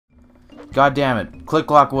God damn it. Click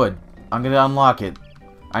lock wood. I'm gonna unlock it.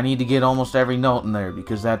 I need to get almost every note in there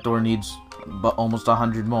because that door needs almost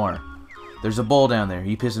 100 more. There's a bull down there.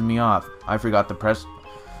 He pissing me off. I forgot to press...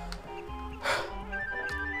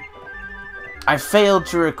 I failed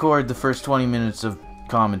to record the first 20 minutes of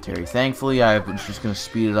commentary. Thankfully, I was just gonna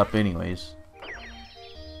speed it up anyways.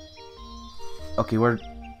 Okay, where...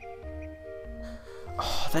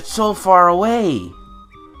 Oh, that's so far away!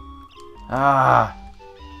 Ah...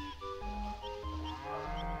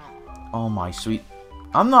 Oh my sweet...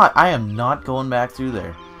 I am not going back through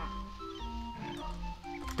there.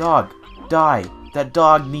 Dog, die. That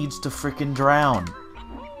dog needs to frickin' drown.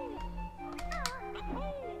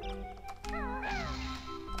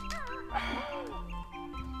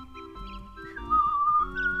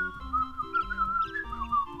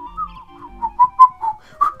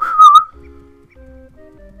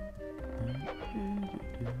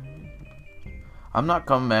 I'm not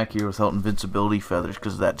coming back here without invincibility feathers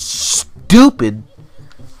because of that stupid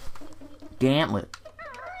gantlet.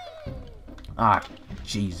 Ah,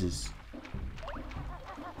 Jesus.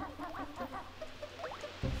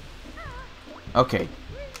 Okay.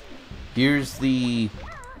 Here's the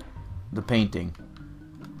painting.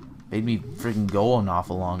 Made me freaking go an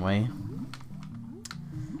awful long way.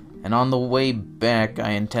 And on the way back,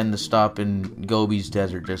 I intend to stop in Gobi's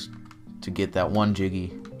Desert just to get that one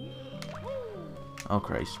Jiggy. Oh,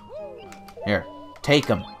 Christ. Here. Take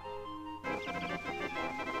him.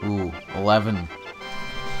 Ooh, 11.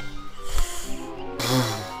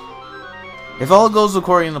 If all goes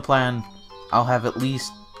according to plan, I'll have at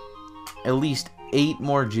least 8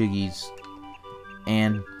 more Jiggies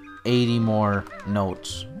and 80 more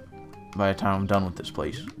notes by the time I'm done with this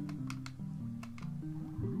place.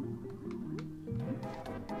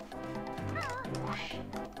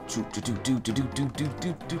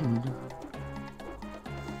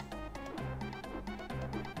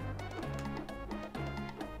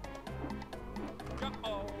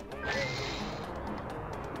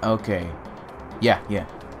 Okay. Yeah.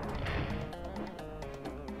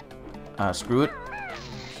 Screw it.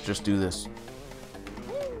 Just do this.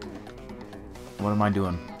 What am I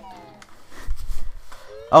doing?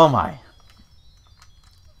 Oh my.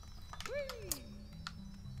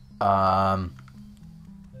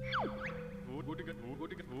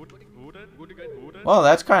 Well,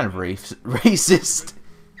 that's kind of racist.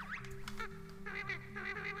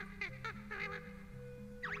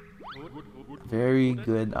 Very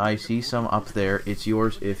good. I see some up there. It's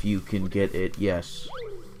yours if you can get it. Yes.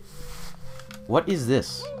 What is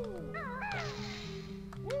this?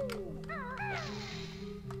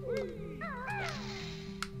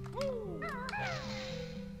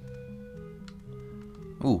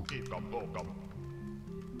 Ooh.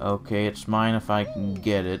 Okay, it's mine if I can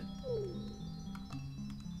get it.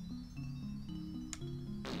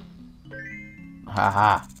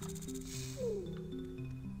 Haha.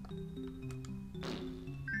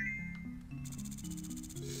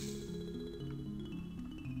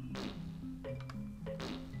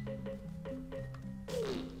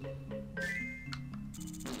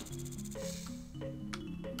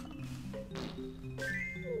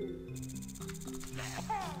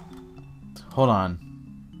 Hold on.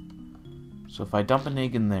 So if I dump an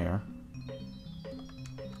egg in there...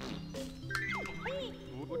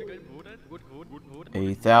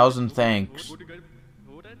 A thousand thanks.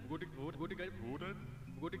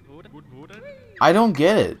 I don't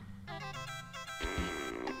get it.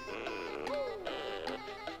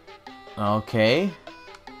 Okay.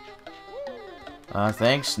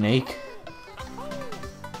 Thanks, Snake.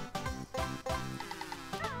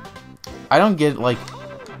 I don't get, like...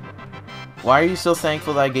 Why are you so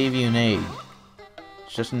thankful that I gave you an egg?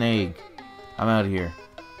 It's just an egg. I'm out of here.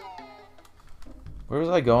 Where was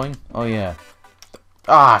I going? Oh, yeah.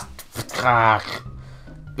 Ah! Ah!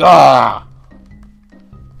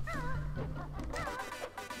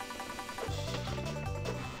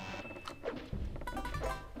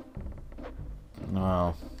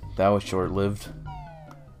 Well, that was short-lived.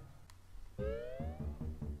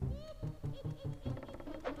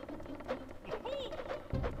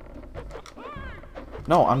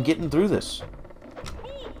 No, I'm getting through this.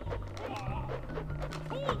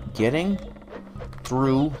 Getting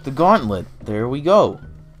through the gauntlet. There we go.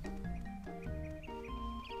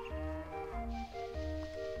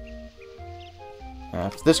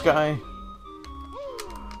 After this guy.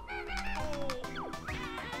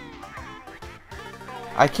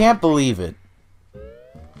 I can't believe it.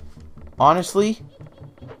 Honestly.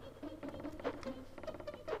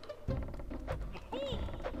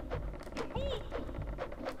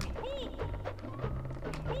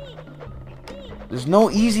 This There's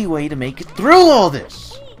no easy way to make it through all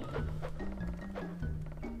this!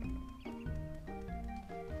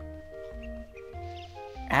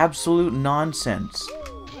 Absolute nonsense.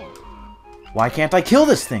 Why can't I kill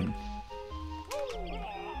this thing?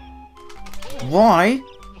 Why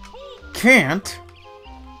can't...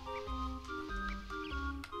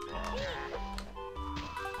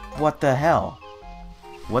 What the hell?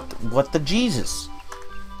 What the Jesus?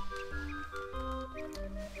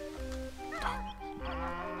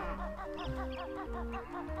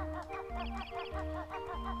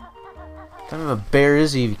 What kind of a bear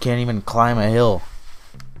is he if he can't even climb a hill?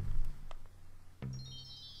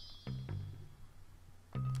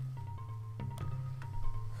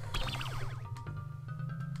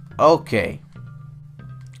 Okay.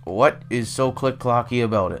 What is so click-clocky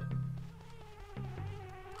about it?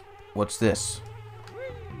 What's this?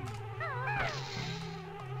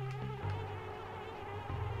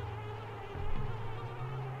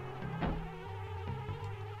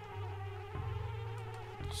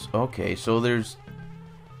 Okay, so there's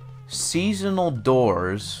seasonal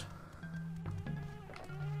doors.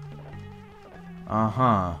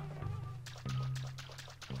 Uh-huh.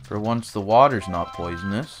 For once the water's not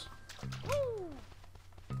poisonous.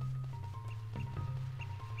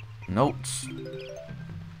 Notes.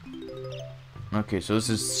 Okay, so this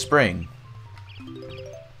is spring.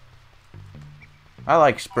 I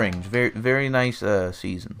like spring. It's very nice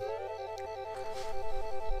season.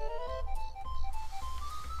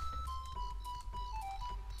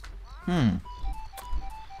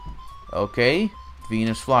 Okay,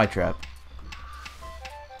 Venus flytrap.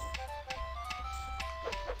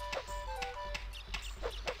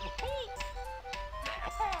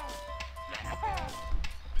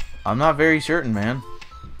 I'm not very certain, man.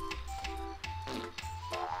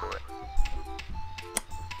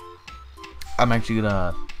 I'm actually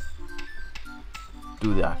gonna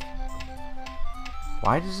do that.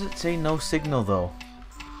 Why does it say no signal, though?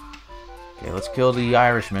 Okay, let's kill the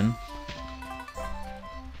Irishman.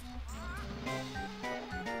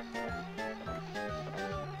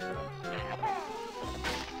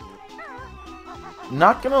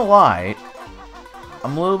 Not gonna lie,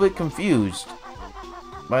 I'm a little bit confused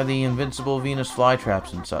by the invincible Venus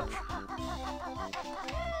flytraps and such.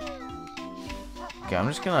 Okay, I'm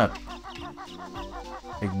just gonna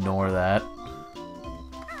ignore that.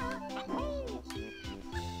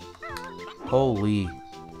 Holy.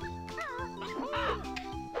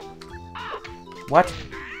 What?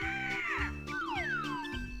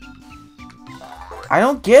 I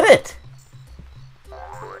don't get it!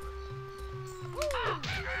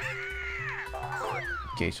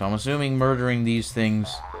 Okay, so I'm assuming murdering these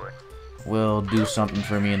things will do something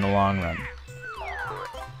for me in the long run.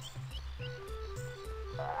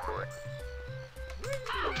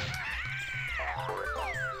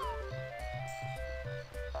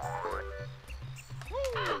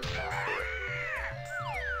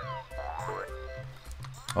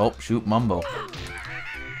 Oh, shoot Mumbo.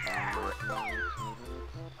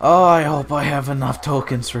 Oh, I hope I have enough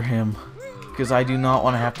tokens for him, because I do not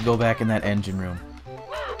want to have to go back in that engine room.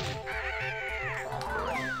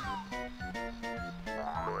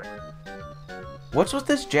 What's with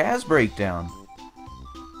this jazz breakdown?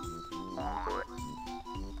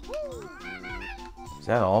 Is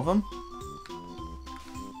that all of them?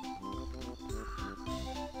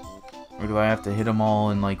 Or do I have to hit them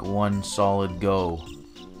all in like one solid go?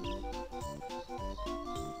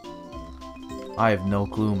 I have no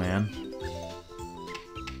clue, man.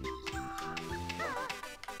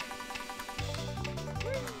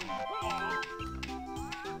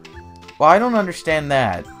 Well, I don't understand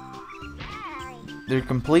that. They're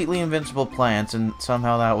completely invincible plants, and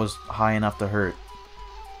somehow that was high enough to hurt.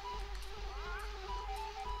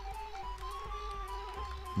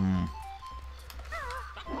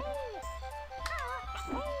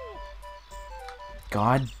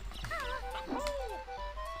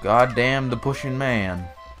 God damn the pushing man.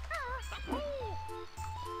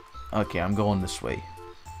 Okay, I'm going this way.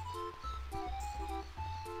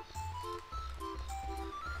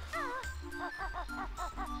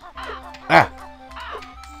 Ah!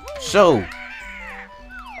 So,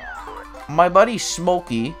 my buddy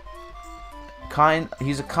Smokey,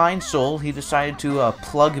 he's a kind soul. He decided to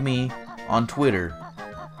plug me on Twitter.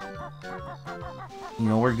 You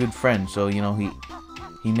know, we're good friends, so you know he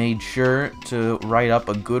made sure to write up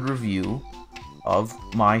a good review of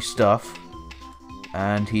my stuff,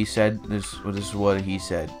 and he said this is what he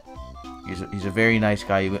said. He's a very nice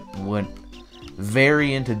guy. He went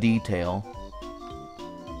very into detail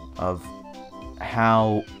of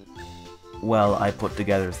how well I put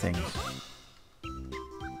together things.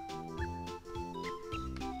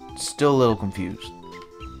 still a little confused.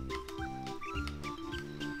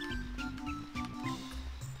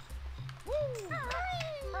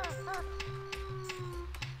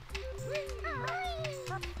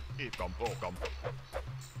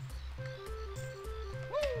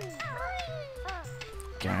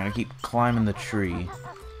 Okay, I'm gonna keep climbing the tree.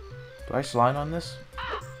 Do I slide on this?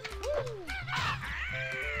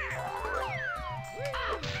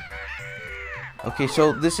 Okay,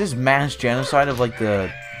 so this is mass genocide of like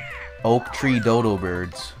the oak tree dodo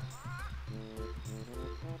birds.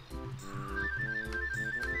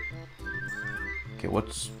 Okay,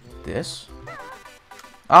 what's this?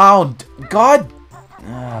 Oh, God!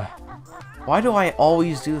 Why do I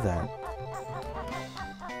always do that?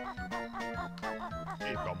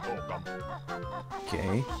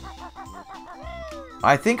 Okay.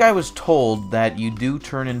 I think I was told that you do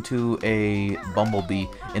turn into a bumblebee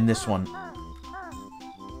in this one.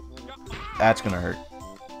 That's gonna hurt.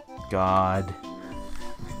 God.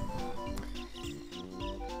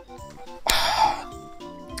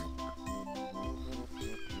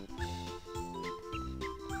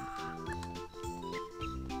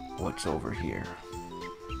 What's over here?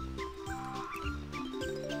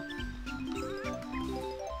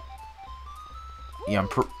 Yeah,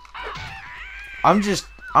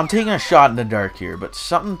 I'm taking a shot in the dark here, but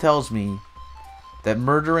something tells me that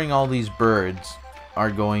murdering all these birds are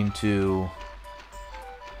going to...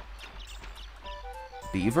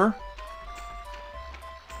 Beaver?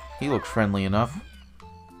 He looks friendly enough.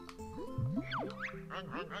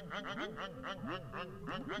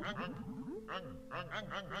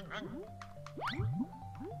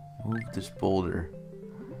 Move this boulder.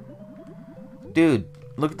 Dude,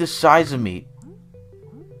 look at the size of me.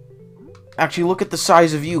 Actually, look at the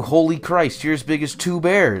size of you. Holy Christ, you're as big as 2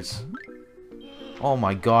 bears. Oh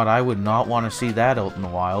my God, I would not want to see that out in the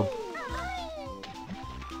wild.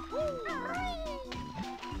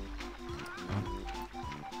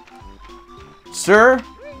 Sir,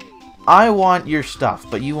 I want your stuff,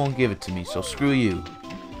 but you won't give it to me, so screw you.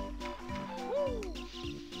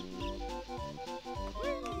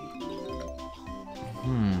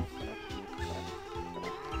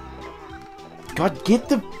 God, get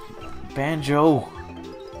the banjo.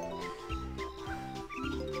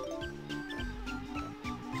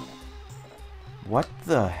 What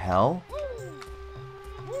the hell?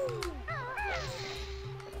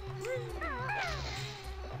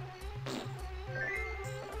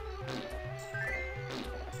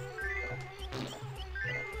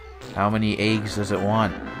 How many eggs does it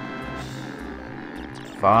want?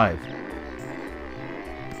 5.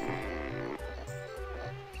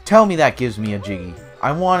 Tell me that gives me a jiggy.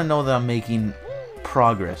 I want to know that I'm making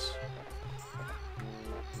progress.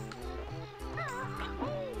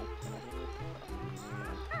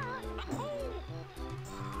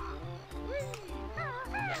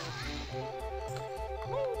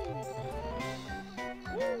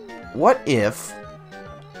 What if...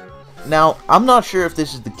 Now, I'm not sure if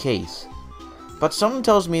this is the case, but something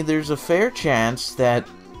tells me there's a fair chance that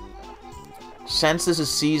since this is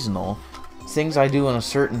seasonal, things I do in a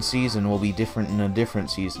certain season will be different in a different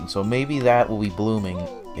season. So maybe that will be blooming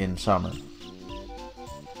in summer.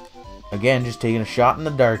 Again, just taking a shot in the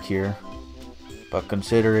dark here, but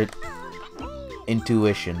consider it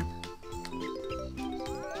intuition.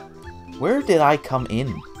 Where did I come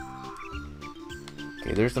in?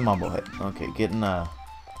 Okay, there's the mumblehead. Okay, getting a...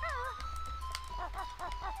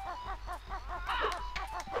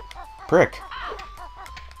 Prick.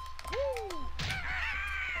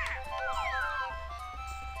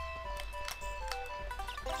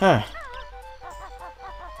 Huh.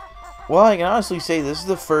 Well, I can honestly say this is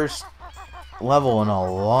the first level in a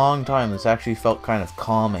long time that's actually felt kind of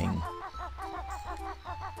calming.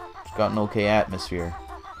 It's got an okay atmosphere.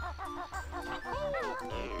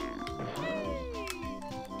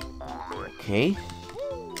 Okay.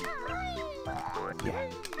 Yeah.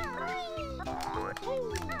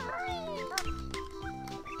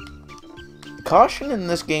 Caution in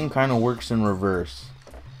this game kind of works in reverse.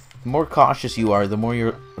 The more cautious you are, the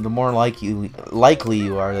more likely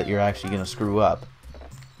you are that you're actually going to screw up.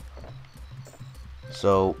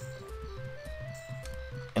 So,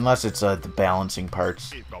 unless it's the balancing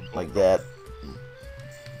parts like that.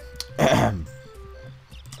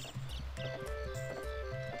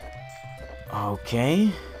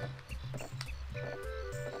 Okay.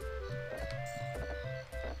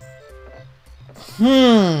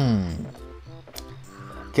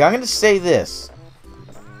 Okay, I'm going to say this.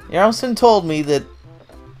 Jarlson told me that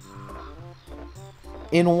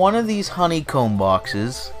in one of these honeycomb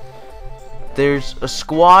boxes, there's a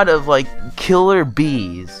squad of, like, killer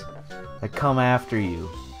bees that come after you.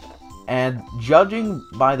 And judging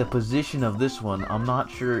by the position of this one, I'm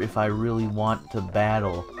not sure if I really want to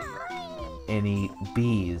battle any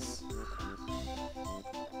bees.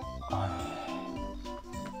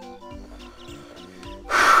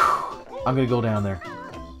 I'm gonna go down there.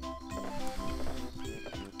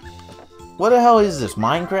 What the hell is this?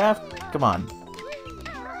 Minecraft? Come on.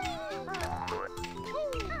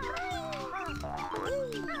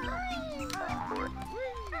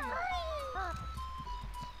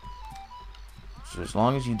 So as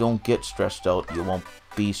long as you don't get stressed out, you won't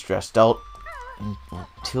be stressed out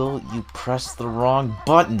until you press the wrong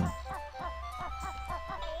button.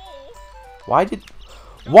 Why did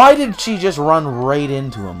she just run right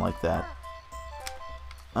into him like that?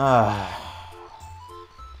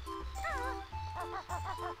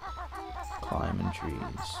 Climbing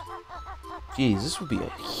trees. Jeez, this would be a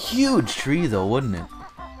huge tree though, wouldn't it?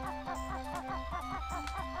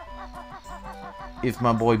 If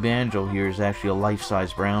my boy Banjo here is actually a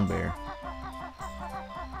life-size brown bear.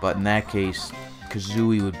 But in that case,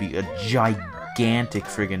 Kazooie would be a gigantic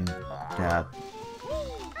friggin'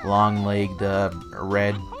 long-legged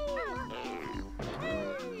red.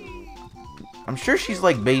 I'm sure she's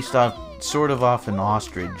like based off, sort of off an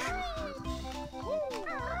ostrich.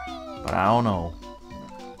 But I don't know.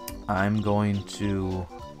 I'm going to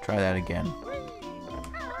try that again.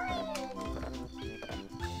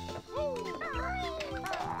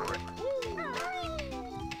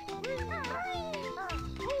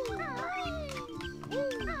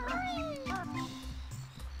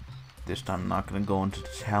 This time I'm not going to go into the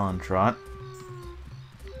Talon Trot,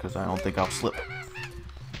 because I don't think I'll slip.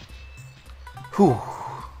 Whew.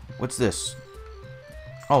 What's this?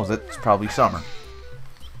 Oh, that's probably summer.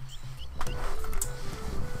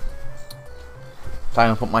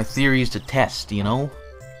 Time to put my theories to test, you know?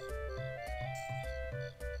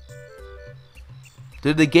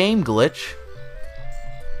 Did the game glitch?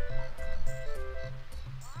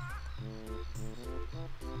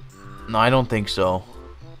 No, I don't think so.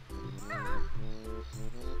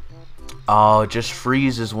 Oh, it just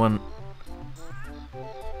freezes when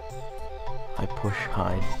I push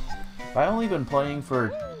hide. I've only been playing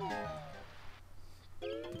for...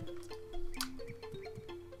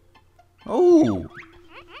 Oh!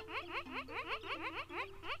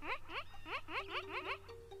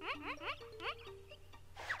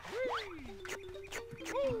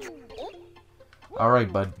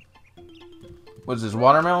 Alright, bud. What is this,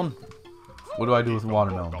 watermelon? What do I do with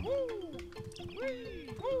watermelon?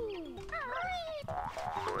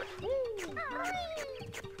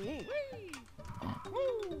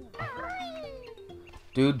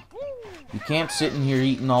 Dude, you can't sit in here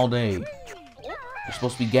eating all day. You're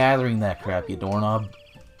supposed to be gathering that crap, you doorknob.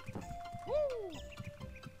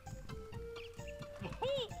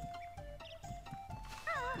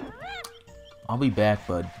 I'll be back,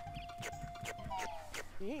 bud.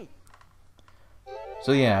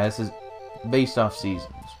 So yeah, this is based off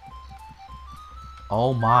seasons.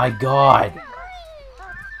 Oh my god!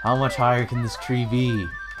 How much higher can this tree be?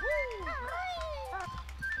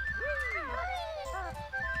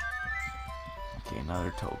 Okay,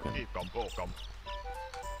 another token.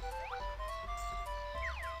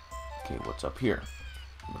 Okay, what's up here?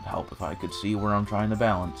 It would help if I could see where I'm trying to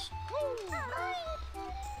balance.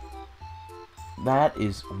 That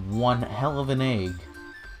is one hell of an egg.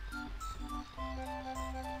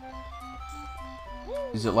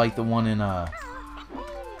 Is it like the one in,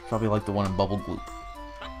 probably like the one in Bubble Gloop.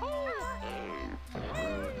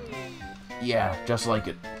 Yeah, just like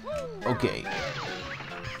it. Okay.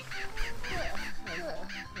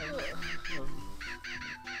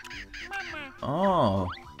 Oh.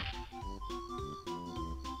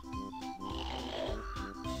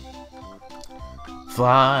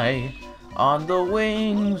 Fly on the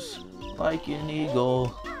wings like an eagle.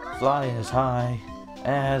 Fly as high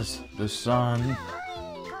as the sun.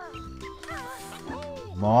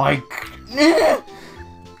 Mike.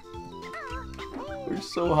 We're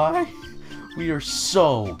so high. We are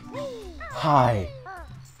so high.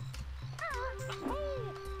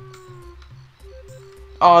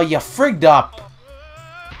 Oh, you frigged up.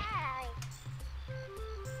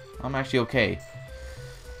 I'm actually okay.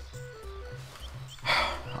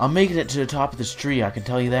 I'm making it to the top of this tree, I can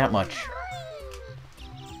tell you that much.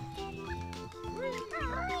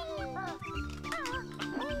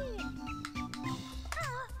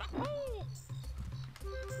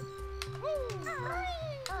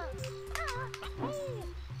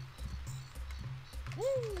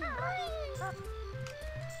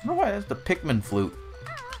 I don't know why that's the Pikmin flute.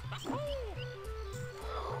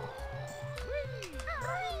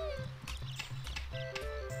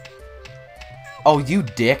 Oh, you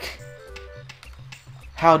dick.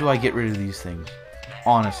 How do I get rid of these things?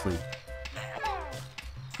 Honestly.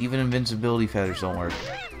 Even invincibility feathers don't work.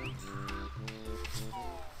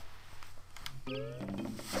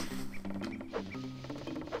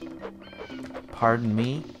 Pardon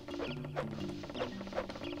me?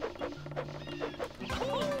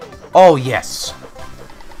 Oh, yes!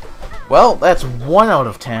 Well, that's 1 out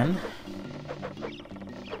of 10.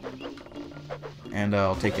 And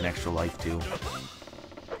I'll take an extra life, too.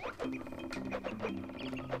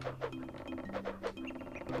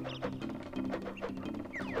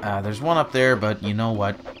 There's one up there, but you know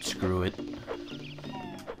what? Screw it.